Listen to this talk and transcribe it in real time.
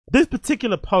this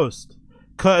particular post,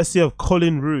 courtesy of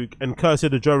Colin Rook and courtesy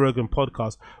of the Joe Rogan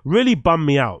podcast, really bummed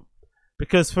me out.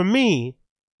 Because for me,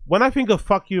 when I think of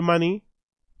fuck you money,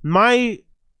 my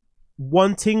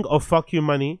wanting of fuck you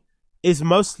money is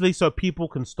mostly so people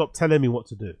can stop telling me what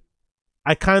to do.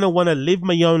 I kind of want to live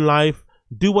my own life,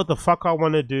 do what the fuck I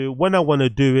want to do, when I want to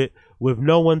do it, with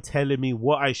no one telling me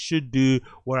what I should do,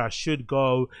 where I should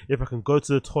go, if I can go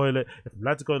to the toilet, if I'm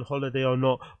allowed to go on holiday or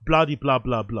not, blah, blah,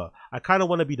 blah, blah. I kind of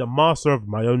want to be the master of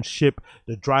my own ship,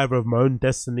 the driver of my own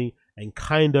destiny, and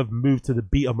kind of move to the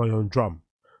beat of my own drum.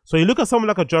 So you look at someone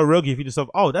like a Joe Rogan, you think to yourself,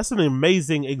 oh, that's an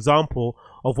amazing example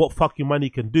of what fuck you money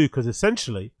can do, because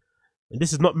essentially, and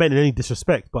this is not meant in any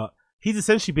disrespect, but he's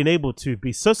essentially been able to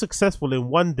be so successful in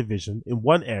one division, in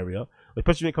one area,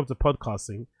 especially when it comes to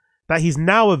podcasting, that he's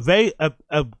now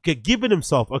given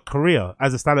himself a career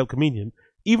as a stand-up comedian,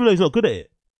 even though he's not good at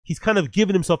it. He's kind of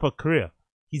given himself a career.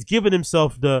 He's given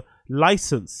himself the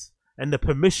license and the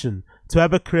permission to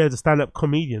have a career as a stand-up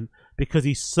comedian because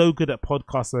he's so good at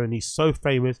podcasting and he's so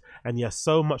famous and he has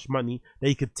so much money that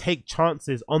he could take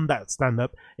chances on that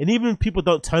stand-up. And even if people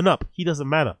don't turn up, he doesn't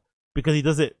matter because he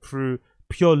does it through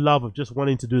pure love of just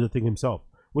wanting to do the thing himself,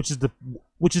 which is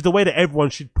the way that everyone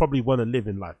should probably want to live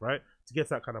in life, right? To get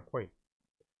to that kind of point.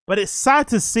 But it's sad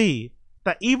to see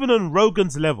that even on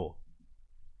Rogan's level,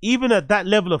 even at that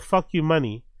level of fuck you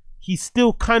money, he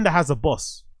still kind of has a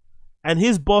boss. And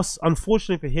his boss,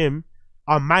 unfortunately for him,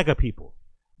 are MAGA people.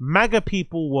 MAGA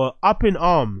people were up in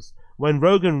arms when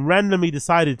Rogan randomly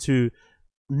decided to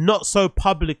not so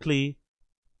publicly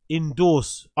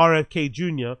endorse RFK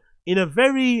Jr. in a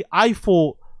very, I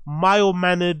thought,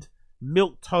 mild-mannered,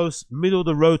 milquetoast,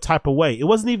 middle-of-the-road type of way. It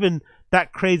wasn't even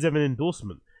that crazy of an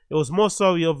endorsement. It was more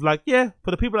so of like, yeah,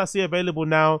 for the people I see available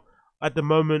now, at the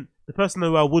moment, the person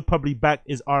who I would probably back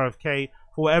is RFK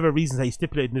for whatever reasons that he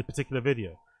stipulated in this particular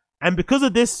video. And because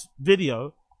of this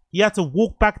video, he had to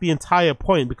walk back the entire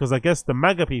point because I guess the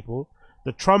MAGA people,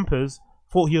 the Trumpers,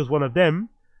 thought he was one of them,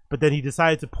 but then he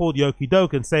decided to pull the okey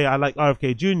doke and say, I like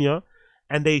RFK Jr.,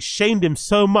 and they shamed him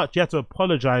so much he had to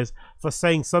apologize for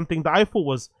saying something that I thought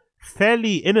was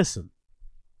fairly innocent.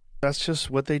 That's just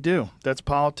what they do. That's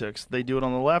politics. They do it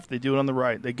on the left, they do it on the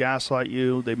right. They gaslight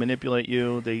you, they manipulate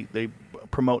you, they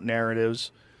promote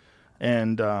narratives.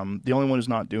 And the only one who's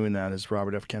not doing that is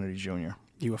Robert F. Kennedy Jr.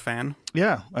 You a fan?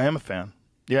 Yeah, I am a fan.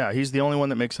 Yeah, he's the only one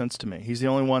that makes sense to me. He's the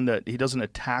only one that he doesn't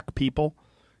attack people.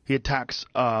 He attacks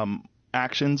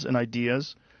actions and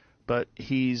ideas, but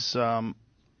he's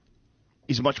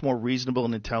much more reasonable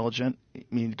and intelligent. I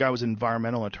mean, the guy was an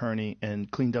environmental attorney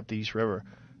and cleaned up the East River.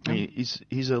 I mean,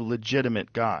 he's a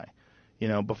legitimate guy. You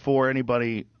know, before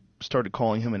anybody started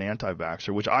calling him an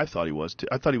anti-vaxxer, which I thought he was too.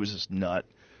 I thought he was this nut,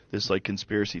 this like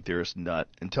conspiracy theorist nut,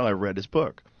 until I read his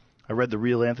book. I read The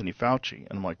Real Anthony Fauci,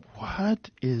 and I'm like, what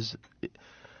is it?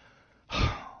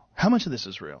 How much of this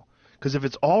is real? Because if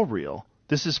it's all real,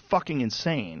 this is fucking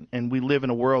insane, and we live in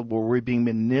a world where we're being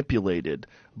manipulated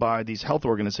by these health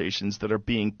organizations that are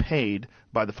being paid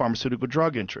by the pharmaceutical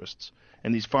drug interests.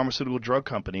 And these pharmaceutical drug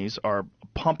companies are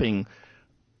pumping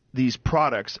these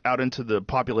products out into the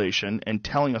population and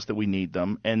telling us that we need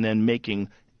them and then making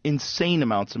insane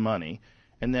amounts of money.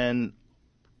 And then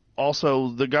also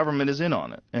the government is in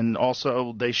on it. And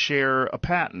also they share a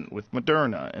patent with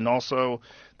Moderna. And also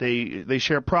they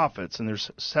share profits. And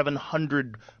there's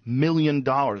 $700 million,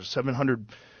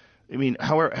 I mean,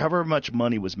 however much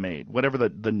money was made, whatever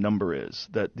the number is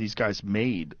that these guys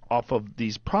made off of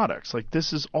these products. Like,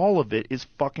 this is, all of it is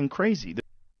fucking crazy.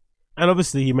 And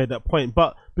obviously he made that point.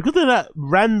 But because of that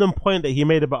random point that he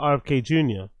made about RFK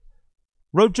Jr.,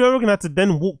 Joe Rogan had to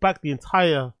then walk back the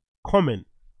entire comment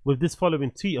with this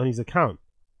following tweet on his account.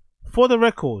 For the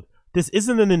record, this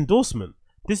isn't an endorsement.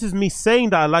 This is me saying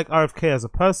that I like RFK as a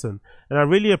person, and I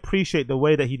really appreciate the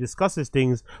way that he discusses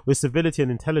things with civility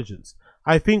and intelligence.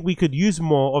 I think we could use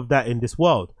more of that in this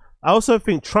world. I also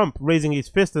think Trump raising his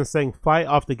fist and saying fight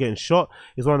after getting shot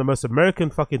is one of the most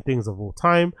American fucking things of all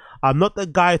time. I'm not the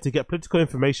guy to get political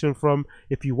information from.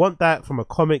 If you want that from a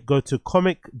comic, go to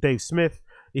Comic Dave Smith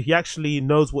if he actually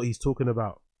knows what he's talking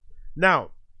about.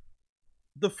 Now,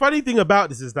 the funny thing about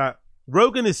this is that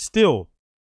Rogan is still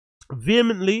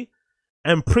vehemently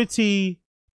and pretty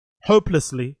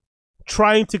hopelessly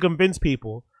trying to convince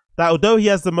people that although he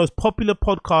has the most popular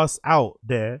podcast out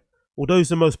there, although he's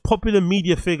the most popular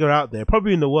media figure out there,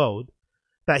 probably in the world,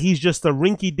 that he's just a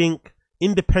rinky-dink,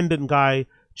 independent guy,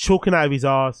 choking out of his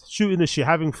ass, shooting the shit,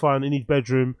 having fun in his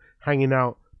bedroom, hanging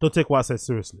out. Don't take what I said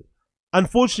seriously.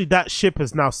 Unfortunately, that ship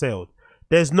has now sailed.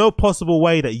 There's no possible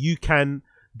way that you can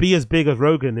be as big as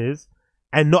Rogan is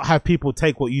and not have people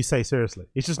take what you say seriously.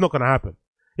 It's just not going to happen.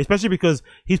 especially because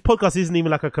his podcast isn't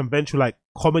even like a conventional like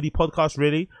comedy podcast,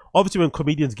 really. Obviously, when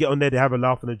comedians get on there, they have a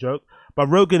laugh and a joke. But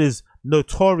Rogan is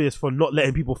notorious for not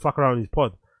letting people fuck around in his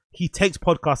pod. He takes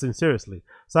podcasting seriously.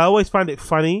 So I always find it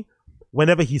funny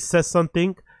whenever he says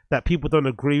something that people don't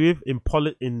agree with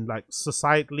in like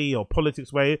societally or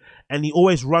politics way, and he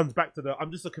always runs back to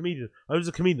I'm just a comedian.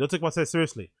 Don't take myself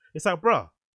seriously. It's like, bruh,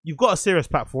 you've got a serious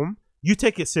platform. You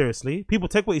take it seriously. People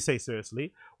take what you say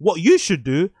seriously. What you should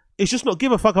do is just not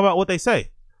give a fuck about what they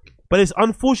say. But it's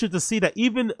unfortunate to see that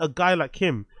even a guy like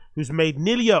him, who's made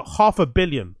nearly $500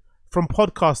 million from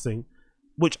podcasting,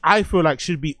 which I feel like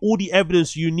should be all the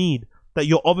evidence you need that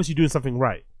you're obviously doing something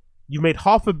right. You made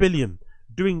 $500 million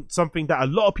doing something that a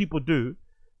lot of people do,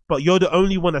 but you're the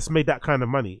only one that's made that kind of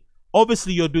money.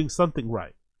 Obviously, you're doing something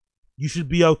right. You should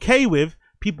be okay with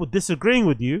people disagreeing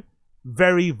with you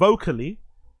very vocally,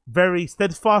 very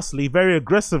steadfastly, very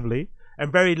aggressively,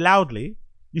 and very loudly.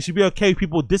 You should be okay with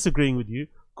people disagreeing with you,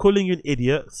 calling you an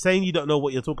idiot, saying you don't know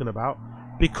what you're talking about,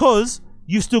 because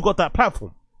you still got that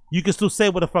platform. You can still say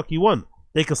what the fuck you want.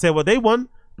 They can say what they want,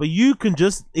 but you can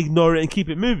just ignore it and keep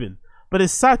it moving. But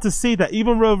it's sad to see that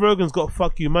even though Rogan's got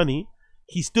fuck you money,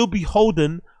 he's still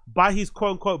beholden by his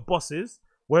quote unquote bosses,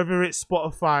 whether it's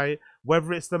Spotify,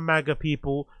 whether it's the MAGA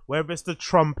people, whether it's the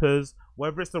Trumpers,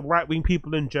 whether it's the right wing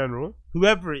people in general,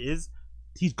 whoever it is,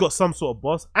 he's got some sort of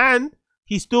boss, and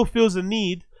he still feels a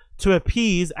need to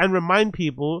appease and remind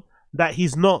people that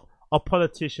he's not a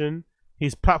politician.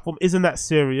 His platform isn't that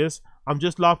serious. I'm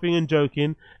just laughing and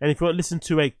joking. And if you want to listen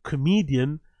to a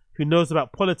comedian who knows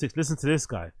about politics, listen to this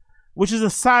guy. Which is a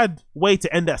sad way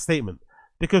to end that statement.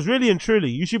 Because really and truly,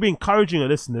 you should be encouraging your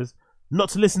listeners not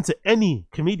to listen to any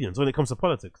comedians when it comes to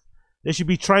politics. They should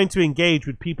be trying to engage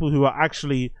with people who are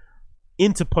actually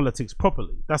into politics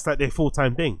properly. That's like their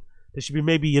full-time thing. They should be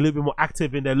maybe a little bit more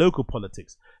active in their local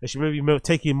politics. They should maybe be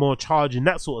taking more charge in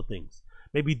that sort of things.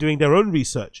 Maybe doing their own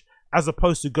research, as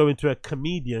opposed to going to a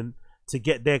comedian to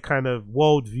get their kind of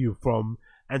worldview from,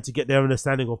 and to get their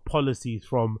understanding of policies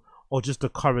from, or just the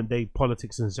current day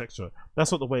politics and etc.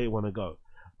 That's not the way you want to go.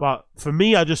 But for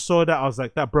me, I just saw that. I was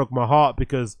like, that broke my heart,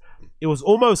 because it was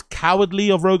almost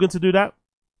cowardly of Rogan to do that.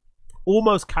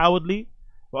 Almost cowardly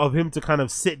of him to kind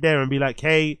of sit there and be like,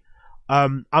 hey,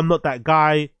 I'm not that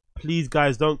guy. Please,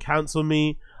 guys, don't cancel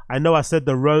me. I know I said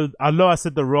the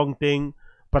wrong thing,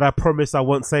 but I promise I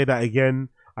won't say that again.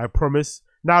 I promise.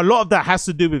 Now, a lot of that has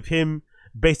to do with him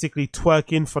basically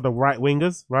twerking for the right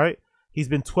wingers, right? He's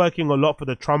been twerking a lot for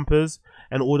the Trumpers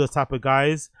and all those type of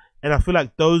guys. And I feel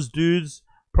like those dudes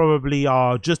probably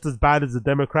are just as bad as the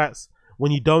Democrats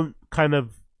when you don't kind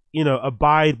of, you know,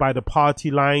 abide by the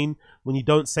party line, when you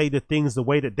don't say the things the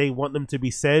way that they want them to be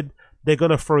said, they're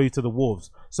going to throw you to the wolves.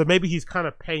 So maybe he's kind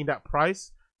of paying that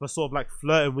price for sort of like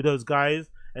flirting with those guys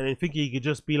and then thinking he could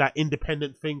just be like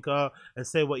independent thinker and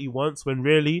say what he wants, when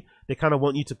really they kind of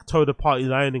want you to toe the party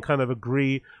line and kind of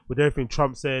agree with everything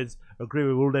Trump says, agree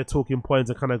with all their talking points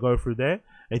and kind of go through there. And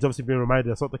he's obviously been reminded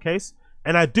that's not the case.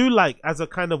 And I do like, as a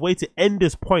kind of way to end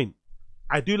this point,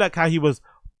 I do like how he was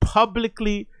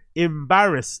publicly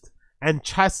embarrassed and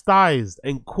chastised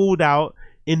and called out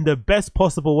in the best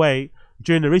possible way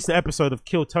during the recent episode of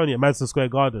Kill Tony at Madison Square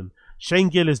Garden. Shane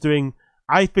Gill is doing,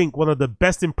 I think, one of the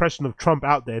best impression of Trump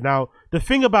out there. Now, the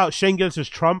thing about Shane Gillis's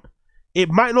Trump, it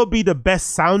might not be the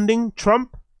best sounding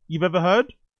Trump you've ever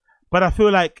heard, but I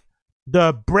feel like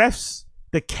the breaths,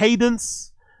 the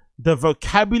cadence, the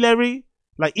vocabulary,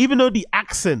 like even though the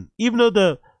accent, even though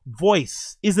the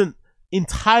voice isn't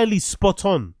entirely spot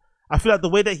on, I feel like the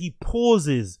way that he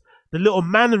pauses, the little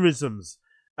mannerisms,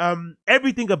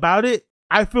 everything about it,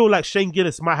 I feel like Shane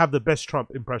Gillis might have the best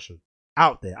Trump impression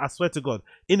out there. I swear to God.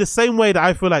 In the same way that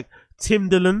I feel like Tim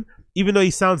Dillon, even though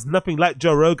he sounds nothing like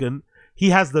Joe Rogan,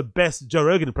 he has the best Joe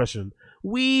Rogan impression.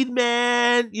 Weed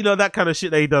man, you know, that kind of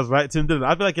shit that he does, right? Tim Dillon.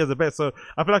 I feel like he has the best. So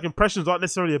I feel like impressions aren't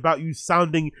necessarily about you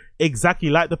sounding exactly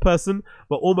like the person,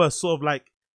 but almost sort of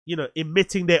like, you know,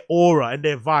 emitting their aura and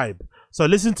their vibe. So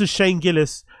listen to Shane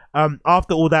Gillis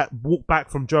after all that walk back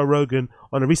from Joe Rogan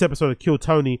on a recent episode of Kill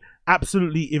Tony,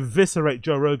 absolutely eviscerate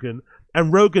Joe Rogan,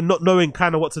 and Rogan not knowing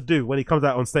kind of what to do when he comes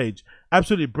out on stage.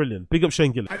 Absolutely brilliant. Big up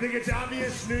Shane Gillis. I think it's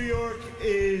obvious New York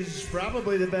is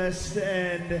probably the best,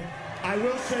 and I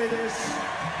will say this.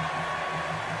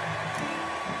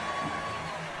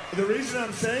 The reason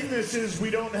I'm saying this is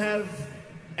we don't have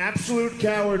absolute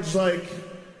cowards like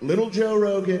Little Joe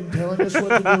Rogan telling us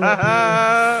what to do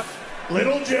up here.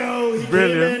 Little Joe, he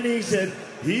Brilliant. came in, he said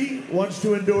he wants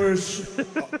to endorse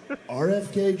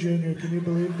RFK Jr. Can you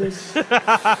believe this?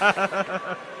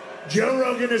 Joe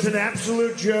Rogan is an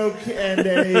absolute joke and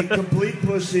a complete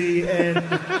pussy, and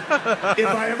if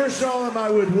I ever saw him, I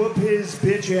would whoop his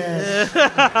bitch ass.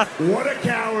 What a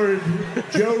coward.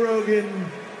 Joe Rogan,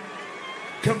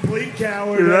 complete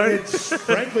coward. Right? And it's,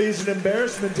 frankly, he's an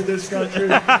embarrassment to this country. He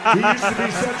used to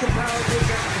be such a powerful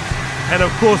guy. And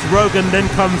of course, Rogan then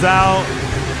comes out.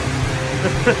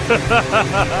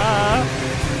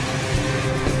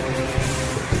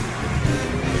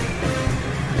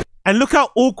 And look how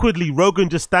awkwardly Rogan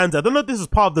just stands there. I don't know if this is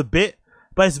part of the bit,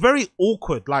 but it's very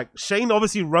awkward. Like, Shane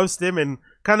obviously roasts him and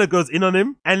kind of goes in on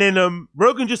him. And then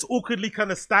Rogan just awkwardly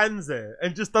kind of stands there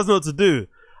and just doesn't know what to do.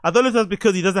 I don't know if that's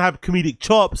because he doesn't have comedic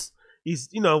chops. He's,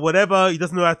 you know, whatever. He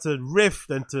doesn't know how to riff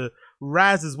and to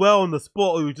razz as well on the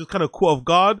spot, or he was just kind of caught off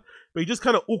guard. But he just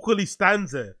kind of awkwardly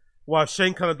stands there while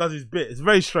Shane kind of does his bit. It's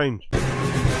very strange.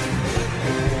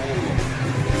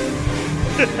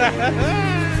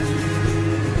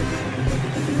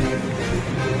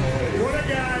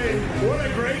 What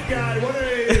a great guy.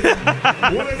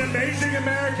 What an amazing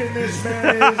American this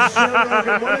man is.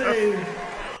 Joe Rogan,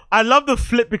 I love the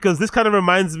flip because this kind of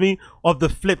reminds me of the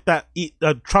flip that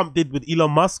Trump did with Elon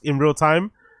Musk in real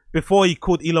time. Before, he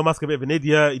called Elon Musk a bit of an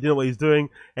idiot. He didn't know what he was doing.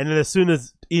 And then as soon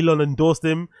as Elon endorsed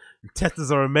him,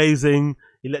 Teslas are amazing.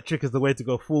 Electric is the way to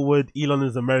go forward. Elon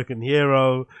is an American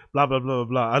hero. Blah, blah, blah, blah,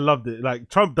 blah. I loved it. Like,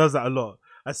 Trump does that a lot.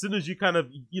 As soon as you kind of,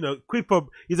 you know,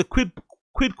 he's a quid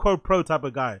pro quo type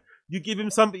of guy. You give him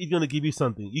something, he's going to give you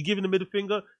something. You give him the middle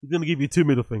finger, he's going to give you 2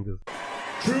 middle fingers.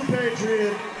 True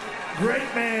patriot,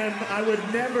 great man. I would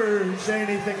never say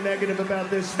anything negative about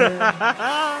this man.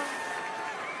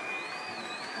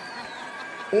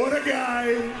 What a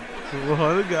guy.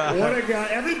 What a guy. What a guy.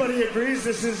 Everybody agrees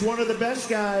this is one of the best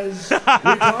guys. We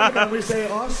talk about, we say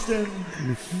Austin,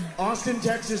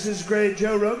 Texas is great.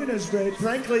 Joe Rogan is great.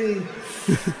 Frankly,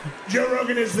 Joe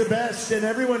Rogan is the best, and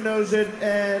everyone knows it.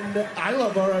 And I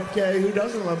love RFK. Who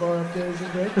doesn't love RFK? He's a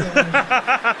great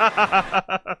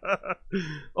guy.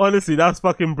 Honestly, that's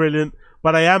fucking brilliant.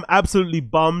 But I am absolutely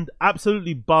bummed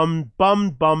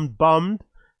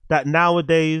that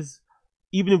nowadays,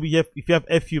 even if you have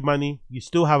FU money, you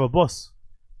still have a boss.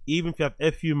 Even if you have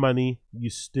FU money, you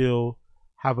still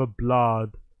have a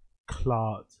blood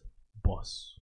clot boss.